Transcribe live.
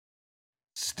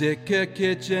Stick a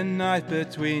kitchen knife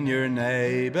between your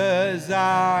neighbor's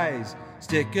eyes.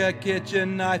 Stick a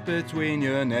kitchen knife between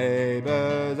your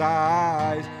neighbor's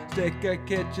eyes. Stick a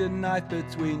kitchen knife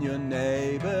between your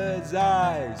neighbor's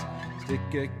eyes. Stick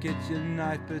a kitchen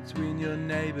knife between your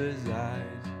neighbor's eyes.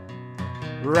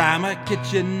 Ram a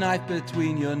kitchen knife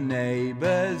between your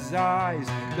neighbor's eyes.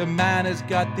 The man has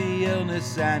got the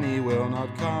illness and he will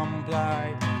not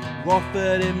comply.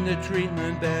 Offered him the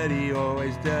treatment but he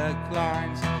always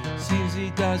declines. Seems he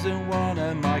doesn't want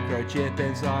a microchip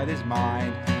inside his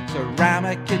mind. So ram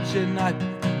a kitchen knife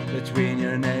between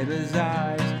your neighbor's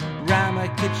eyes. Ram a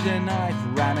kitchen knife,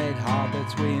 ram it hard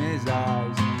between his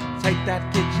eyes. Take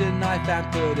that kitchen knife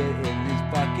and put it in his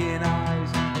fucking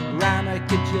eyes. Ram a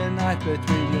kitchen knife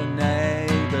between your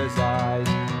neighbor's eyes.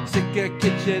 Stick a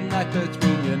kitchen knife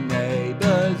between your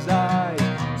neighbor's eyes.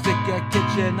 Stick a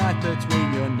kitchen knife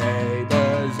between your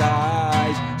neighbor's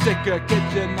eyes. Stick a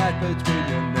kitchen knife between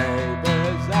your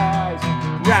neighbor's eyes.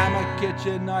 Ram a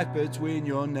kitchen knife between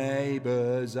your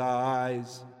neighbor's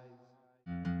eyes.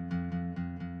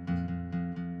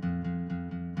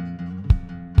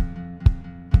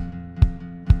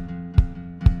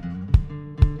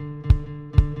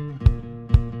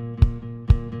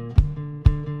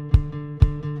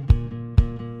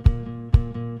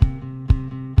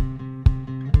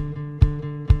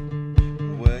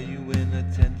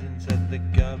 Attendance at the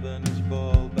governor's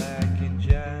ball back in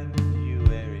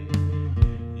January.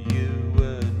 You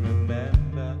would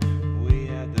remember we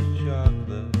had the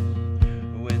chocolates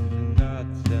with the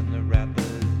nuts and the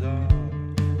wrappers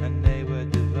on, and they were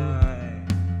divine.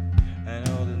 And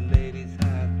all the ladies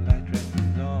had black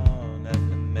dresses on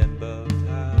and the men bow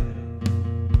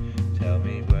ties. Tell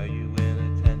me, were you in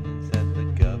attendance at the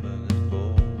governor's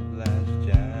ball last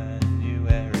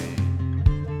January?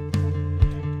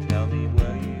 Tell me,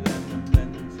 were you in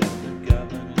attendance at the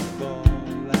governor's ball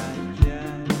last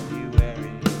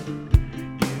January?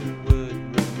 You would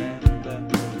remember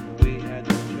we had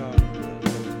the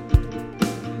chocolates,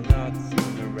 the nuts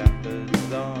and the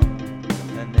wrappers on,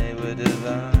 and they were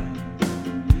divine.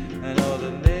 And all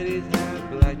the ladies had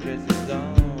black dresses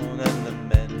on, and the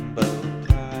men bow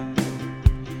ties.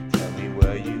 Tell me,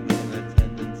 were you in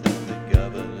attendance at the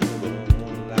governor's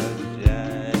ball last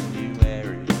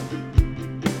January?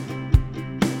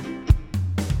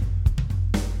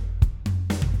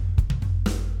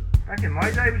 Back in my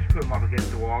day, we just put them up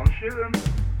against the wall and shoot them.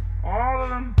 All of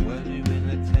them. Were you in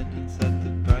attendance at the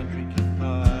pine drinking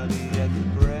party at the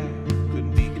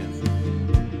Brecon Beacon?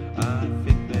 I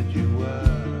think that you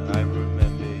were. I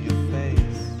remember your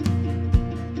face.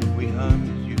 We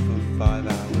hunted you for 5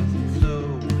 hours and so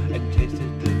it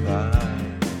tasted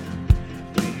divine.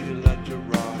 Do you like to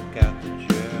rock out the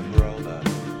jerk roller?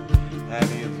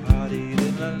 Have you partied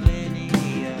in La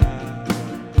Linea?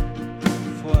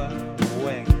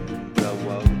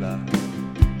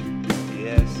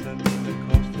 Yes, I've been the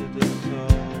cost of the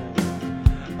soul.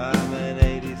 I'm an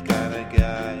 80s kind of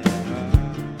guy.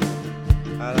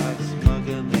 I like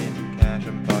smuggling cash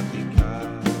and party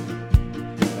cars.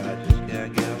 I just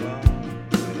can't get along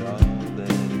with all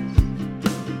this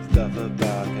stuff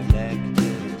about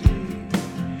connectivity.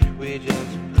 We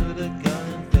just put a gun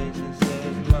in face and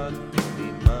said, "Mug, give me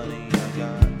money, I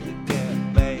got to get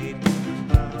made.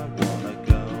 I wanna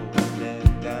go and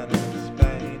live down in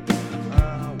Spain. I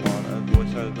want a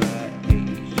voice over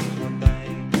 80 she's one day.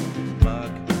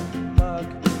 Mug, mug,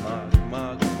 mug,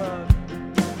 mug, mug.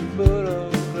 Puro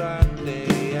grande,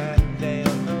 ande o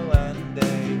no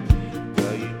ande.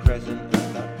 Were you present at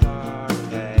that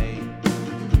party?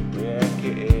 Wreck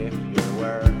it if you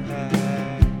weren't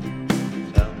there.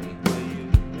 Tell me, were you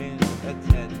in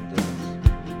attendance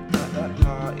at that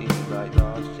party like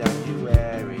last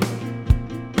January?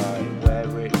 Like where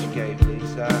Rich gave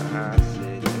Lisa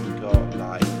acid and got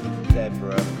like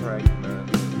Deborah pregnant,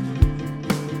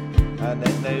 and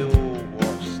then they all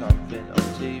watched something on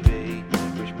TV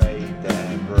which made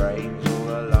their brains all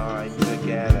align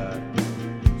together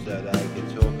so they could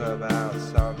talk about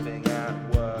something at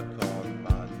work on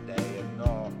Monday and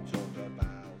not talk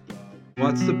about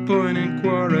What's the point in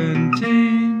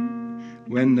quarantine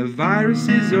when the virus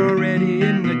is already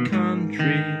in the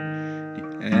country?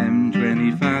 The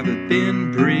M25 had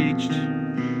been breached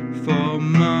for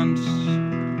months.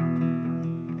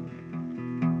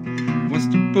 What's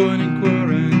the point in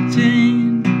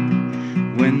quarantine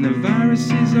when the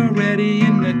virus is already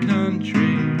in the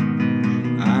country?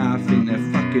 I think they're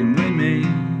fucking with me.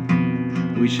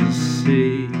 We shall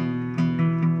see.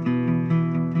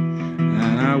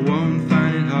 And I won't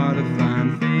find it hard to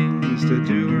find things to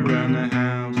do around the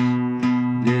house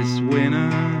this winter.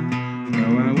 No,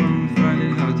 I won't find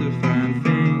it hard to find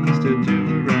things to do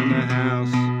around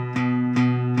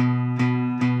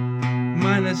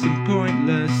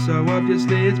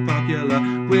obviously it's popular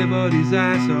with all these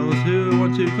assholes who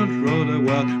want to control the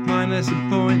world. Mindless and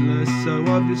pointless, so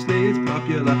obviously it's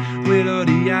popular with all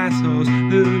the assholes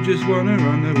who just wanna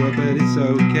run the world. But it's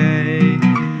okay,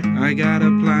 I got a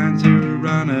plan to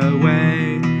run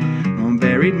away on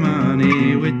buried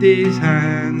money with these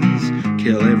hands.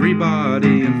 Kill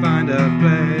everybody and find a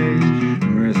place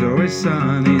where it's always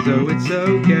sunny, so it's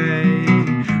okay.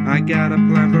 I got a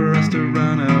plan for us to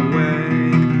run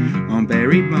away on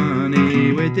buried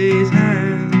money with these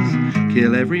hands.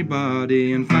 Kill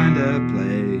everybody and find a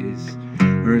place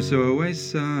where it's always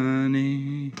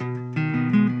sunny.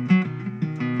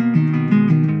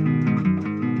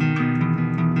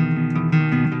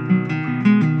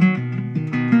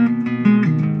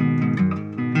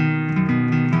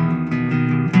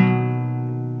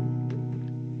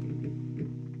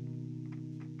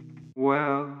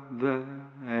 Well, there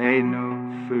ain't no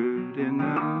food in the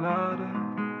larder.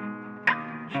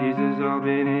 Cheese has all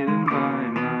been eaten by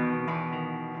man.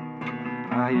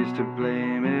 I used to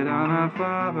blame it on our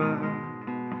father.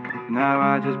 Now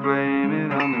I just blame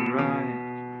it on the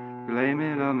right. Blame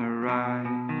it on the right.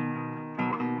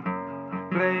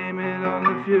 Blame it on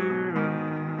the Führer.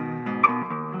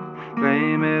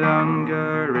 Blame it on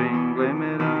Goering. Blame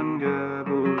it on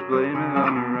Goebbels. Blame it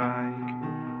on the right.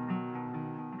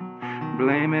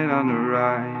 Blame it on the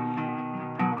right.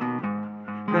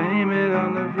 Blame it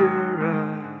on the Führer.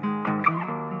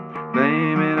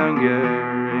 Blame it on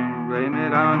Goering. Blame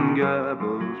it on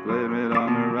Goebbels. Blame it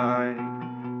on the right.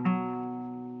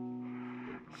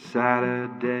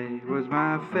 Saturday was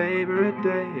my favorite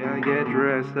day. I get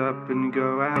dressed up and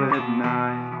go out at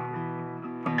night.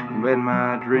 When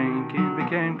my drinking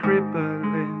became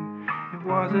crippling, it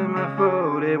wasn't my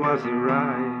fault, it was the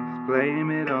right. Blame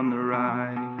it on the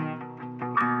right.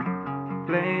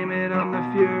 Blame it on the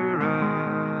Führer.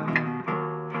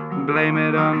 Blame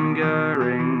it on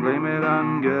Goering. Blame it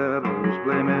on Goebbels.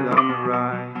 Blame it on the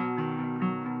right.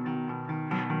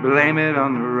 Blame it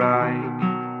on the right.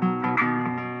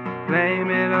 Blame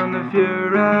it on the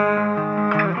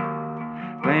Führer.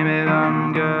 Blame it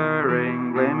on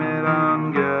Goering. Blame it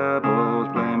on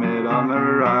Goebbels. Blame it on the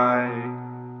right.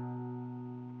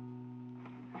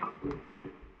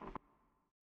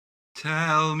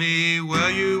 Tell me, were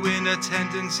you in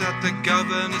attendance at the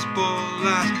governor's ball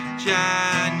last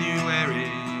January?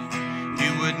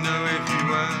 You would know if you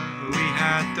were. We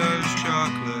had those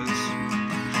chocolates,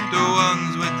 the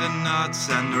ones with the nuts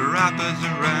and the wrappers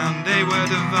around. They were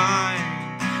divine,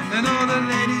 and all the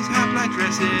ladies had black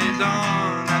dresses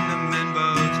on and the men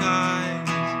bow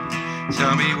ties.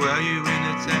 Tell me, were you in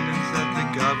attendance at the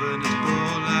governor's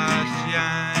ball last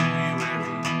January?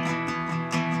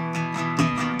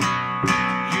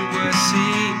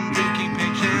 Seen drinking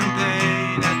pink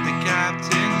champagne at the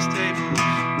captain's table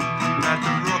at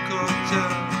the Rock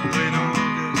Hotel in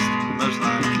August, most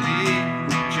likely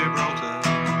Gibraltar.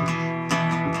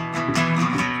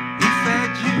 He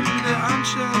fed you the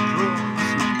unshelled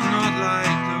prawns, not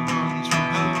like the ones from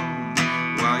home,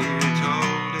 while you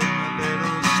told him a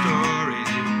little story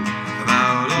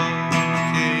about old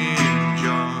King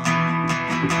John.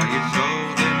 While you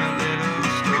told him a little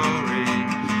story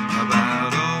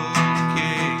about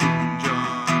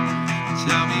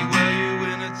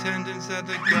at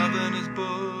the governor's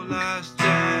ball last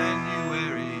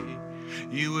January.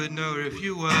 You would know if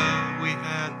you were. We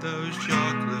had those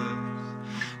chocolates,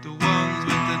 the ones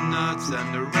with the nuts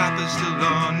and the wrappers still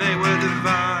on. They were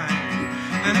divine,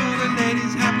 and all the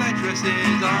ladies had black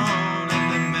dresses on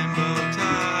and the men bow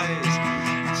ties.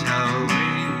 Tell me,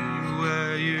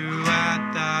 were you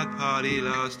at that party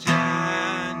last January?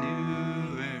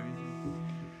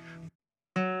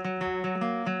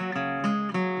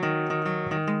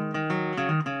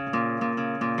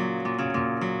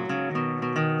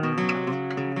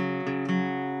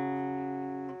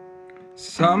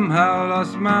 Somehow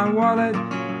lost my wallet,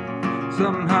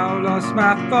 somehow lost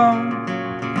my phone.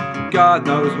 God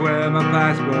knows where my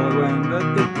passport went,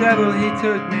 but the devil he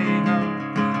took me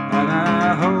home. And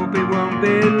I hope it won't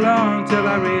be long till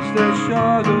I reach the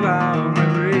shores of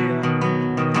Almeria.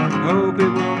 Hope it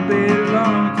won't be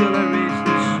long till I reach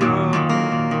the shore.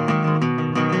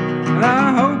 And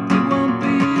I hope it won't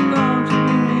be long till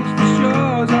we reach the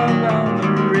shores of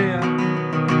Almeria.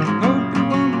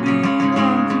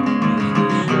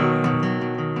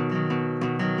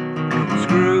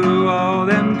 Screw all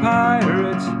them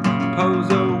pirates,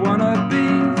 poser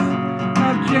wannabes.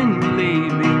 I've genuinely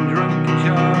been drunk in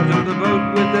charge of the boat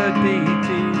with the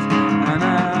DTs. And I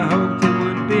hoped it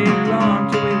wouldn't be long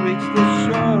till we reach the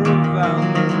shore of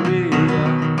Almeria.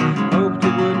 Hoped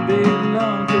it wouldn't be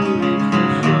long till we reach the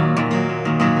shore.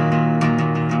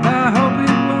 I hope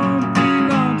it won't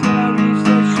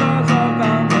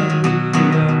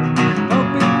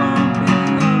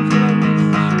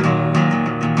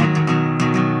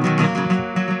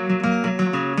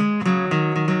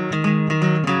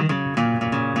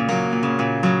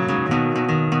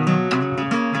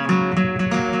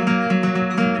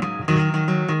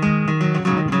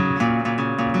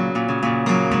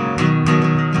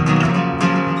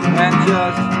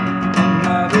just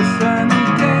another sunny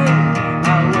day. I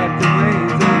wiped the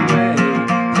rays away,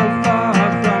 so far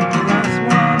from the last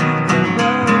one, so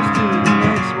close to the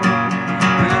next one.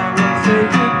 And I won't say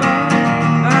goodbye,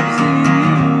 I've seen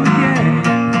you again.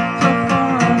 So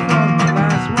far from the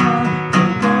last one, so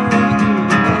close to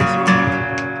the next one.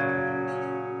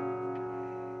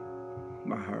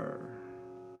 My heart,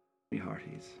 me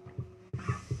hearties.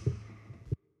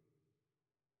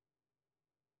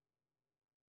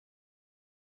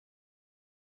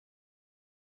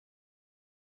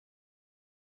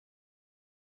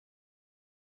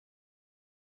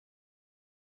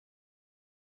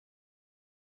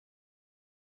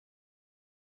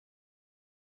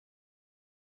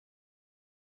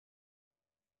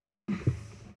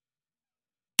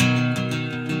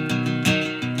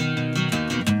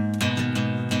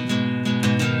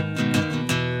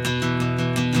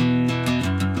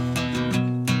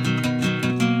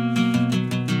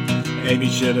 Amy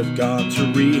should have gone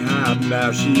to rehab,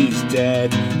 now she's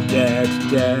dead, dead,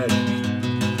 dead.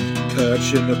 Kurt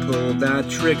shouldn't have pulled that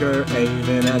trigger,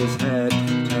 aiming at his head,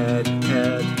 head,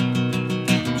 head.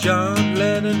 John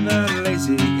Lennon, that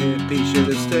lazy hippie, should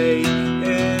have stayed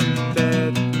in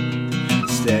bed.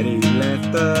 Instead he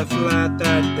left the flat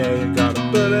that day and got a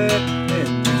bullet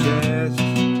in the chest.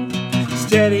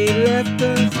 Instead he left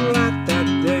the flat that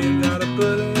day and got a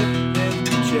bullet in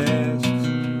the chest.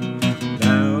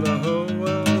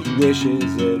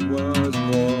 Wishes it was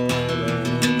Paul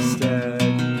instead.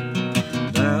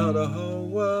 Now the whole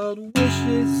world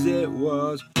wishes it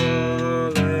was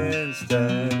Paul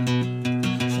instead.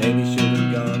 Amy should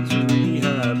have gone to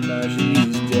rehab, now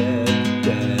she's dead,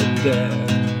 dead, dead.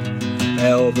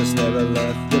 Elvis never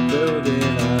left the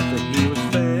building after he was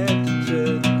fed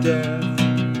to death.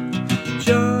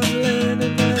 John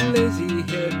Lennon, that lazy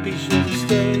hippie, should have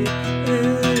stayed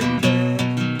in bed.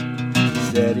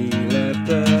 Instead he left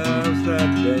the house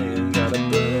that day and got a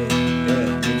bullet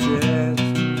in the chest.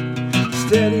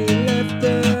 Instead he left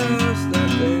the house that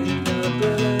day and got a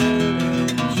bullet in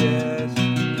the chest.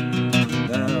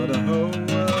 Now the whole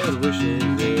world wishes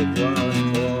it was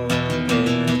Paul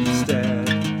instead.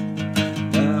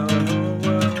 Now the whole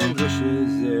world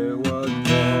wishes it was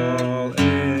Paul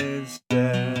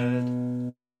instead.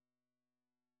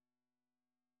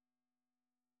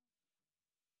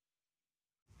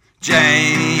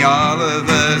 Jamie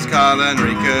Oliver's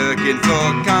culinary cooking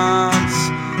for cunts.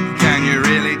 Can you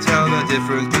really tell the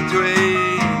difference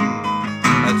between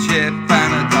a chip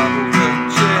and a double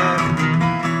cooked chip?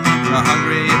 A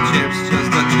hungry chip's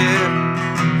just a chip,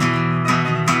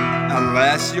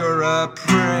 unless you're a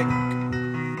prick.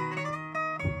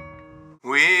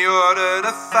 We ordered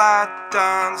a fat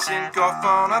dancing goth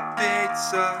on a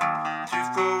pizza, 2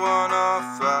 for 1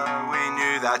 offer, we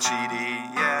knew that she'd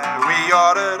eat, yeah. We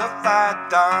ordered a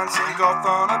fat dancing goth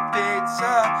on a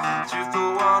pizza, 2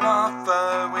 for 1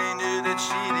 offer, we knew that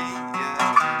she'd eat,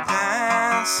 yeah.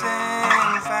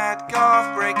 Dancing fat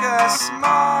goth, break a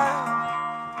smile.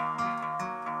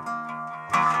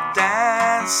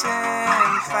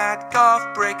 Dancing fat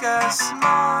goth, break a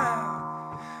smile.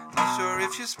 Not sure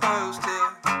if you're supposed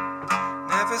to.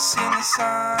 Never seen the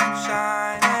sun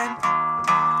shining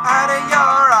out of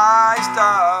your eyes,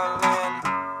 darling.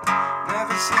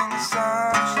 Never seen the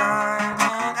sun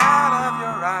shining out of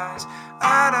your eyes,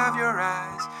 out of your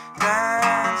eyes.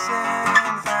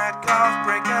 Dancing fat goth,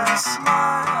 break a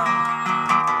smile.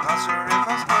 Not sure if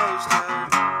I'm supposed to.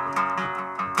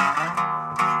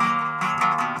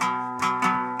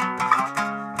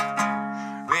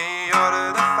 We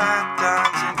ordered a fat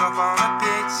dancing goth on a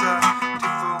pizza, 2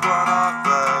 for 1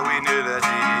 offer, we knew that she'd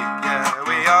eat, yeah.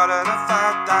 We ordered a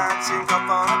fat dancing goth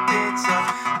on a pizza,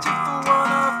 2 for 1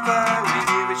 offer, we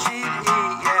knew that she'd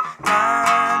eat, yeah.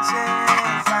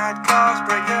 Dancing fat goth,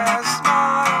 break a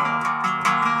smile.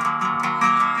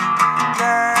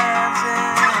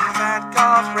 Dancing fat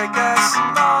goth, break a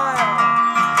smile.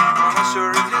 I'm not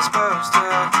sure if you're supposed to.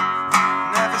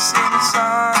 Never seen the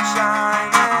sun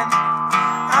shining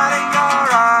out of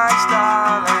your eyes,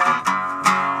 darling.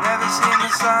 Never seen the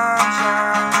sun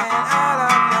shining out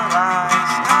of your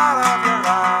eyes, out of your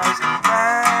eyes.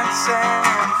 Dancing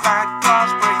fat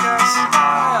goth, break a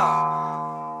smile.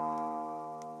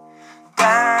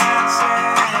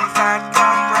 Dancing fat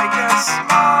goth, break a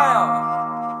smile.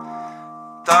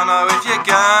 Don't know if you're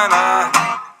gonna.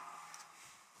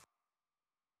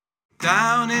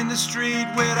 Down in the street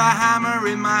with a hammer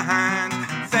in my hand,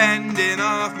 fending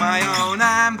off my own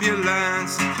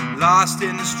ambulance. Lost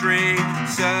in the street,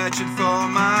 searching for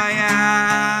my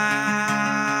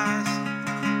ass.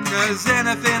 'Cause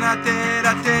anything I did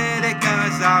it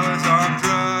 'cause I was on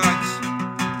drugs.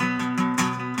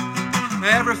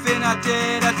 Everything I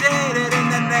did it in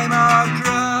the name of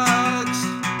drugs.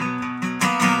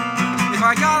 If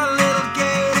I got a little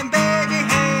gain, baby,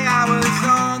 hey, I was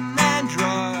on them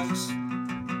drugs.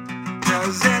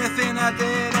 'Cause anything I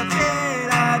did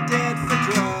for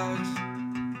drugs.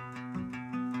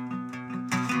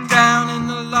 Down in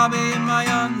the lobby in my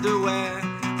underwear,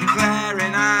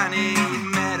 declaring I need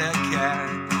Medicare.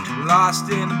 Lost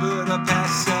in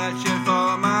Budapest searching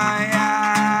for my eye.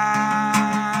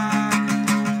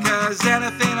 'Cause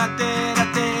anything I did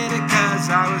it 'cause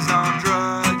I was on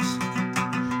drugs.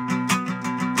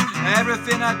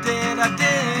 Everything I did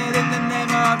in the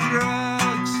name of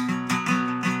drugs.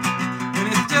 When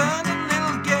it turned a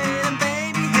little gay and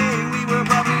baby, hey, we were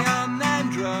probably on them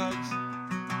drugs.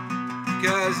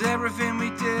 'Cause everything we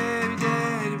did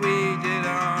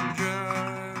on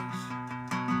drugs.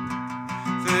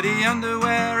 For the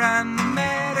underwear and the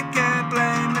Medicare,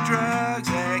 blame the drugs,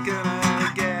 they're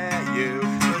gonna get you.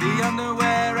 For the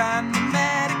underwear and the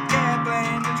Medicare,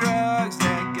 blame the drugs,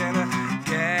 they're gonna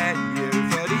get you.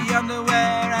 For the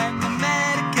underwear and the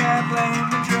Medicare, blame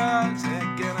the drugs,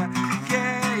 they're gonna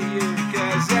get you.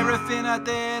 'Cause everything I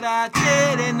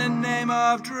did in the name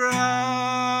of drugs.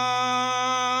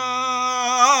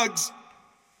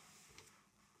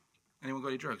 Anyone got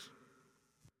any drugs?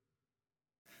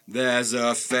 There's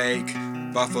a fake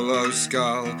buffalo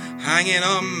skull hanging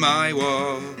on my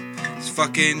wall. It's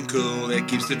fucking cool, it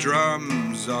keeps the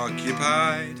drums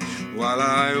occupied while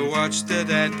I watch the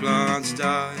dead plants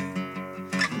die.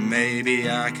 Maybe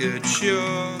I could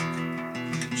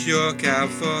chalk out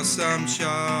for some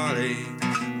Charlie,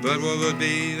 but what would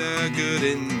be the good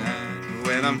in that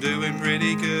when I'm doing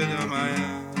pretty good on my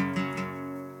own?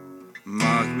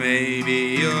 Mark, maybe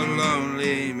you're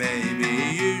lonely, maybe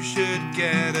you should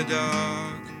get a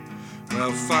dog.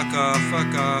 Well, fuck off,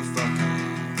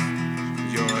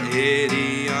 your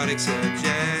idiotic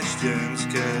suggestions,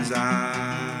 'cause I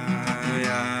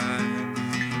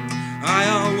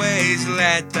always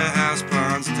let the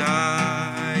houseplants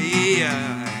die.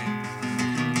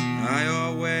 I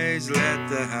always let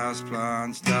the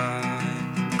houseplants die.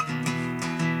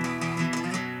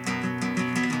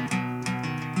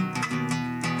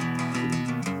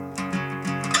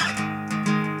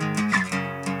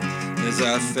 There's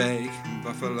a fake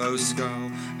buffalo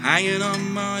skull hanging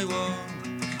on my wall.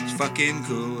 It's fucking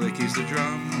cool, it keeps the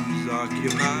drums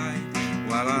occupied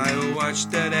while I watch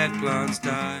the dead plants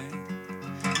die.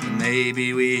 And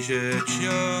maybe we should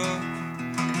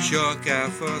chalk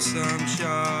out for some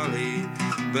Charlie,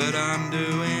 but I'm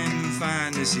doing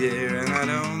fine this year and I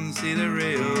don't see the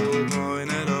real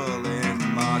point at all in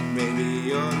Mark. Maybe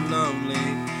you're lonely,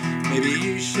 maybe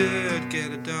you should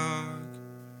get a dog.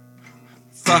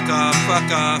 Fuck off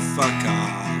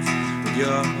with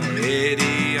your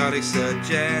idiotic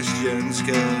suggestions,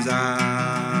 'cause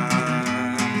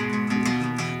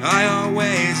I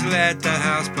always let the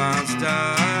houseplants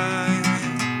die.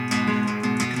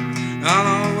 I'll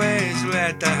always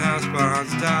let the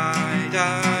houseplants die.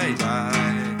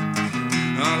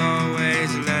 I'll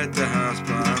always let the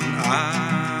houseplants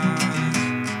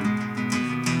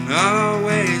I'll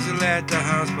always let the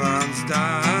houseplants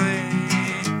die.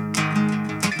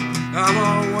 I'll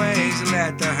always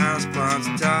let the houseplants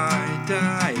die.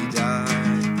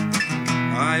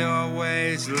 I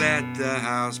always let the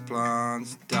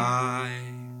houseplants die.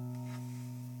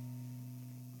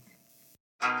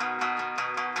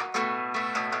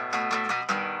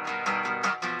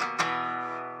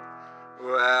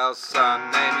 Well, son,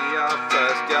 name me your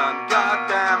first gun,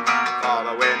 goddamn.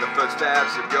 Following the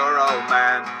footsteps of your old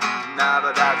man. Now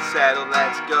that that's settled,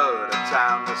 let's go to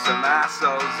town. There's some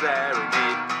assholes there who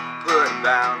need putting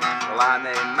down. Well, I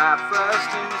named my first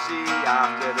Uzi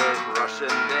after this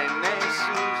Russian dame named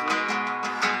Susie.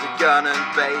 The gun and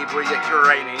babe with your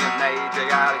Ukrainian age. You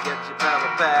gotta get your pal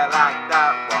pair like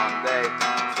that one day.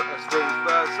 First things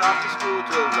first, after school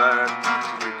to learn,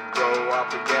 so you can grow up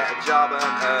and get a job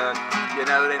and earn. You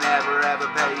know they never ever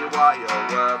pay you what you're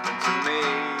worth, and to me,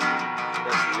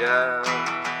 that's the earth.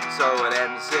 So an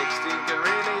M16 can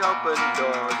really open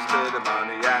doors to the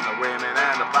money and the women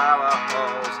and the power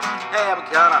holes. Hey, I'm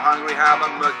kinda hungry, have a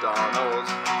McDonald's.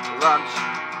 Lunch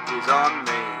is on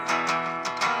me.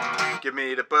 Give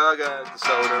me the burger, the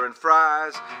soda and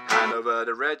fries. Hand over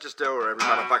the register or every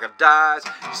motherfucker dies.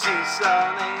 You see,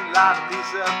 son, ain't like a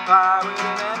piece of pie with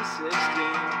an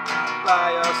M16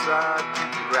 by your side.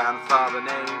 Your grandfather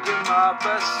named your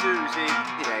mother Susie.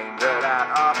 He named her that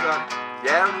after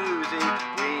yeah, Uzi.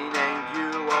 We named you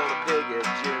Old Piggott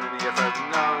Jr. for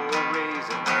no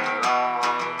reason at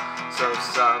all. So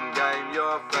son, game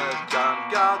your first gun,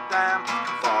 goddamn.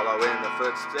 Following the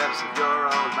footsteps of your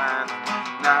old man.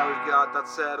 Now we've got that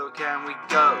settled, can we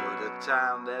go to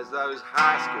town? There's those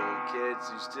high school kids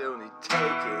who still need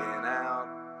taking out.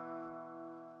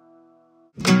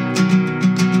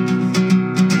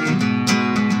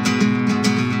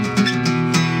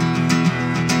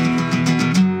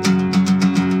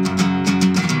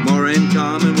 More in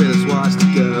common with a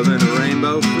swastika and a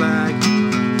rainbow flag.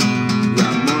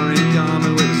 Got more in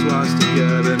common with a swastika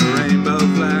and a rainbow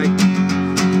flag.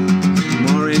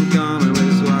 More in common with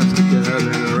a swastika and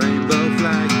a rainbow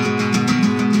flag.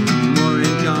 More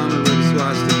in common with a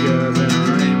swastika and a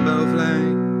rainbow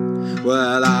flag.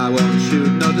 Well, I won't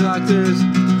shoot no doctors,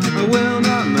 I will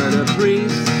not murder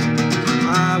priests.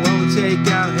 I won't take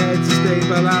out heads of state,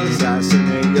 but I'll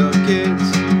assassinate your kids.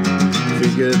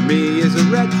 Think of me as a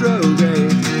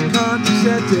retrograde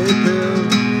contraceptive pill.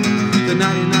 The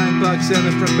 99 bucks and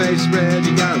the front page spread,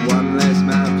 you got one less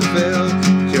mouth to fill.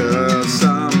 Cure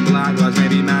some black lives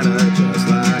maybe matter, just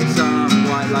like some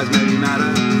white lives maybe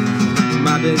matter.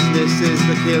 My business is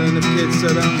the killing of kids,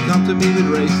 so don't come to me with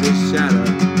racist chatter.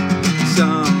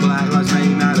 Some black lives may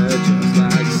matter, just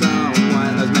like some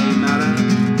white lives may matter.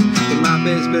 But my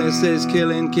business is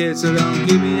killing kids, so don't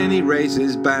give me any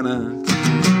racist banner.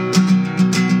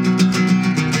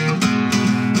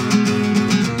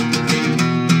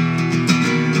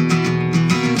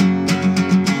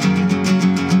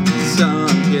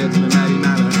 Some kids may maybe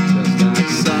matter, just like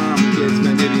some kids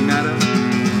may maybe matter.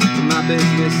 But my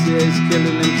business is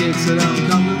killing them kids, so don't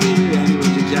come to me with any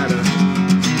racist chatter.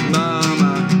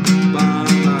 Mama,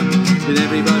 mama, did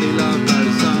everybody love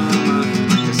the summer?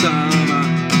 The summer,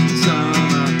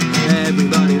 summer,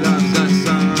 everybody loves the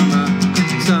summer.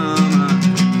 Summer,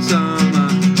 summer,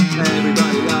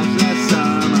 everybody loves the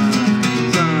summer.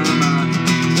 Summer,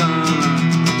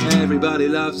 summer, everybody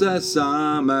loves the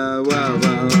summer. Well,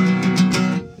 well.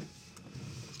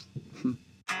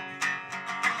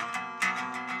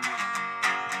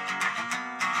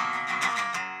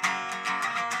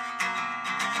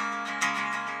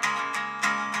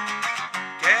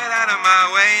 Get out of my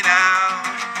way now.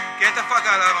 Get the fuck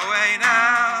out of my way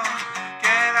now.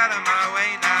 Get out of my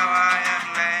way now. I am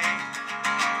late.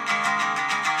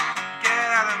 Get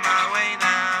out of my way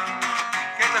now.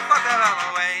 Get the fuck out of my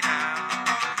way now.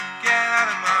 Get out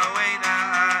of my way now.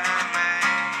 I am late.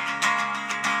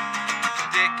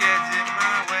 Dick gets in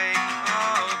my way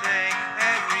all day,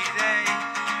 every day.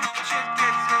 Shit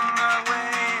gets in my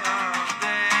way all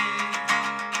day.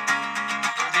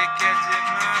 Dick gets in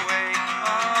my way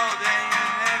all day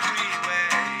and every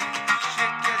way.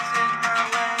 Shit gets in my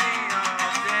way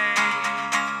all day.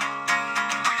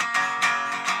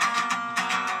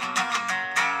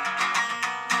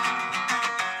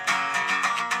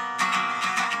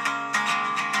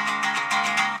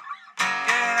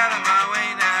 Get out of my way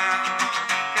now.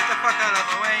 Get the fuck out of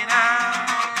my way now.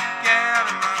 Get out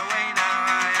of my way now.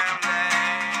 I am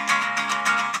late.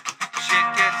 Shit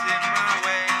gets in my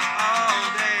way all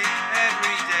day,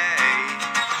 every day.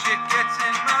 Shit gets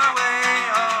in my way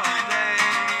all day.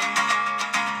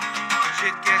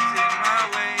 Shit gets in my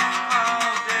way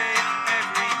all day,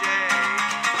 every day.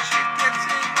 Shit gets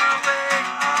in my way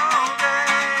all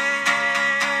day.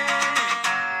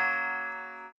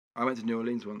 I went to New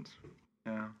Orleans once.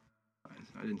 Yeah,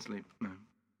 I didn't sleep. No.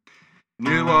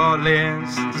 New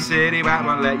Orleans, the city that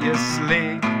won't let you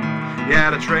sleep. Yeah,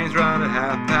 the trains run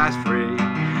at 3:30,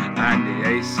 and the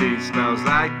AC smells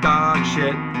like dog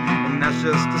shit. And that's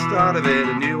just the start of it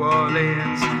in New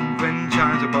Orleans. Wind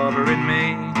chimes are bothering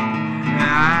me, and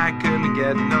I couldn't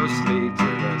get no sleep to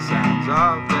the sounds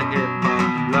of the hip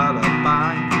hop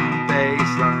lullaby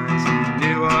bass lines.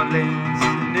 New Orleans,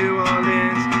 New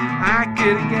Orleans, I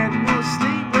couldn't get no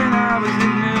sleep when I was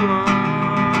in New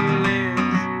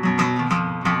Orleans.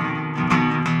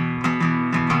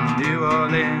 New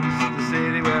Orleans, the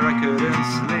city where I couldn't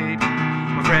sleep.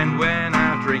 My friend went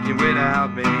out drinking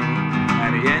without me,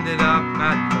 and he ended up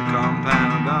at the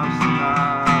compound of some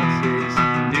Nazis.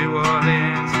 New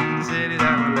Orleans, the city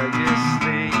that won't let you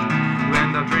sleep. You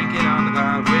end up drinking on the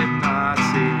pound with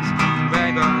Nazis.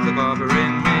 Wagons are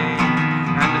bothering me,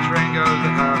 and the train goes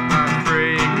at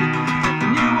 3:30.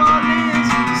 New Orleans,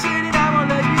 the city that won't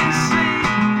let you sleep.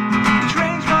 The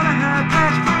trains run at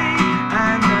 3:30,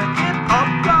 and the hip-hop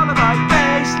lullaby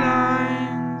bass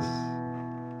lines.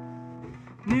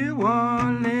 New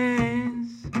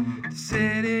Orleans, the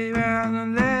city where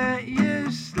won't let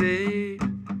you sleep.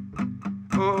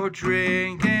 Or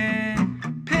drinking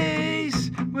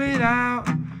peace without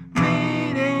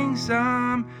meeting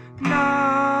some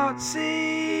Nazi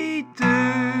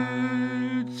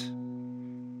dudes.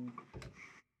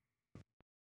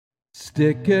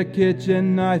 Stick a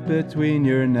kitchen knife between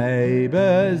your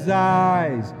neighbor's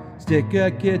eyes. Stick a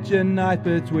kitchen knife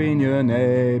between your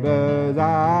neighbor's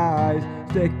eyes.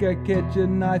 Stick a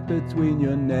kitchen knife between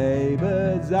your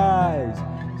neighbor's eyes.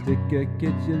 Stick a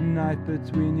kitchen knife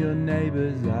between your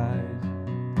neighbor's eyes.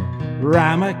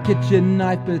 Ram a kitchen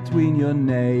knife between your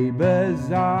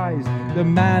neighbor's eyes. The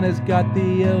man has got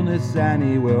the illness and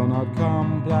he will not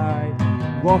comply.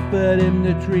 Offered him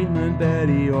the treatment but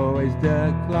he always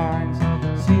declines.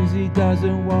 Seems he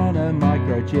doesn't want a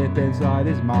microchip inside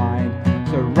his mind.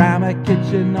 So ram a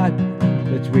kitchen knife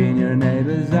between your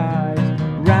neighbor's eyes.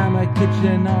 Ram a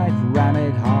kitchen knife, ram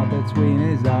it hard between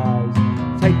his eyes.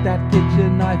 Take that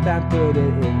kitchen knife and put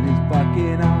it in his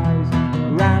fucking eyes.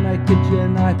 Ram a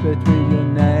kitchen knife between your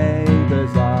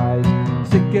neighbor's eyes.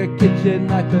 Stick a kitchen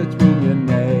knife between your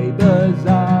neighbor's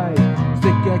eyes.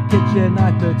 Stick a kitchen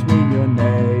knife between your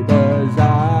neighbor's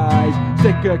eyes.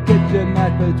 Stick a kitchen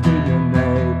knife between your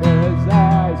neighbor's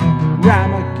eyes.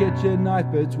 Ram a kitchen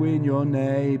knife between your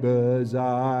neighbor's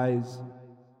eyes.